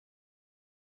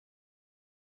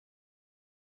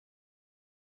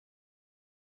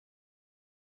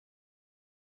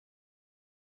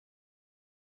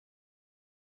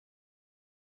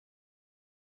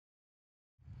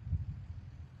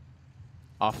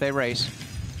Off they race.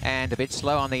 And a bit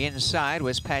slow on the inside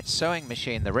was Pat's Sewing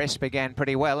Machine. The rest began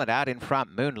pretty well, and out in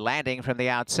front, Moon Landing from the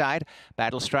outside.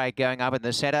 Battle Strike going up in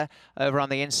the centre. Over on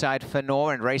the inside,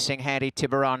 Fenor and Racing Handy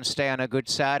Tiburon stay on a good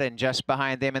side, and just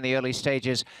behind them in the early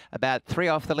stages, about 3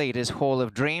 off the lead is Hall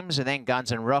of Dreams, and then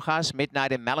Guns and Rojas.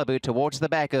 Midnight in Malibu towards the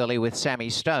back early with Sammy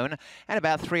Stone, and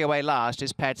about 3 away last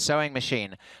is Pat's Sewing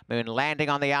Machine. Moon Landing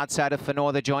on the outside of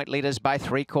Fenor. The joint leaders by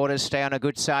 3/4 stay on a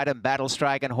good side, and Battle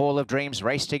Strike and Hall of Dreams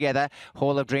race together.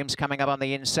 Hall of Dreams coming up on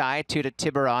the inside, 2 to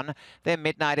Tiburon. Then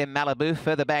Midnight in Malibu.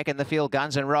 Further back in the field,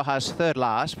 Guns and Rojas third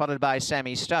last, followed by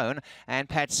Sammy Stone and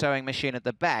Pat's Sewing Machine at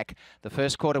the back. The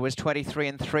first quarter was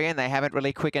 23-3, and they haven't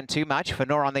really quickened too much.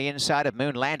 Fenor on the inside of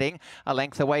Moon Landing. A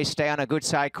length away, stay on a good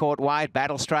side, court wide.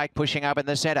 Battle Strike pushing up in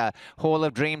the centre. Hall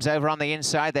of Dreams over on the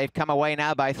inside. They've come away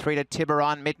now by 3 to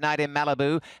Tiburon. Midnight in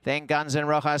Malibu. Then Guns and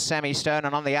Rojas, Sammy Stone,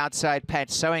 and on the outside,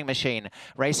 Pat's Sewing Machine.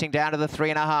 Racing down to the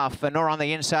 3.5. Fenor on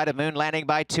the inside of Moon Landing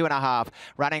by 2.5.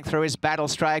 Running through his Battle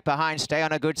Strike behind, stay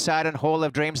on a good side, and Hall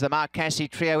of Dreams, the Mark Cassie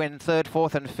trio in 3rd,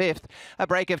 4th and 5th. A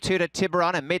break of 2 to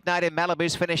Tiburon, and Midnight in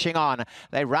Malibu's finishing on.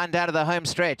 They run down to the home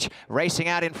stretch. Racing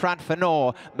out in front,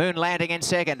 Fenor. Moon Landing in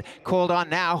 2nd. Called on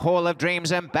now, Hall of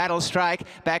Dreams and Battle Strike.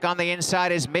 Back on the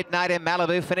inside is Midnight in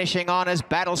Malibu, finishing on as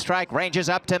Battle Strike ranges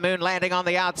up to Moon Landing on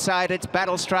the outside. It's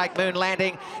Battle Strike, Moon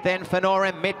Landing, then Fenor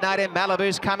and Midnight in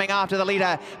Malibu's coming after the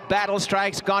leader. Battle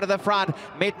Strike's gone to the front.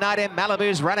 Midnight in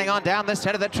Malibu's running on down the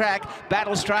centre of the track.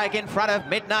 Battle Strike in front of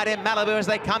Midnight in Malibu as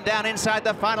they come down inside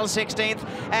the final 16th.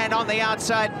 And on the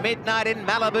outside, Midnight in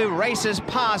Malibu races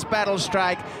past Battle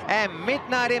Strike, and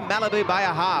Midnight in Malibu by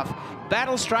a half.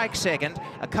 Battle Strike 2nd,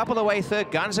 a couple away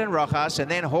 3rd, Guns and Rojas,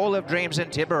 and then Hall of Dreams and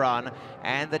Tiburon.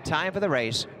 And the time for the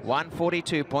race,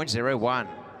 1:42.01.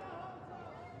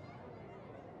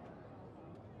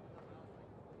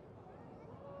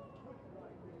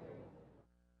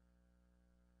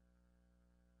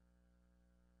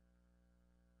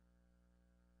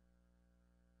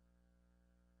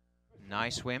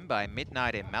 Nice win by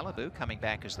Midnight in Malibu, coming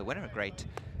back as the winner. A great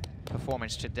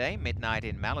performance today. Midnight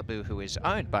in Malibu, who is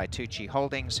owned by Tucci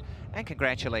Holdings. And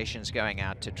congratulations going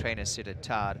out to trainer Sid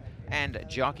Tard and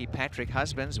jockey Patrick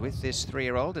Husbands with this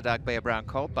 3-year-old, a dark Bear Brown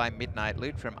colt by Midnight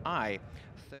Loot from I.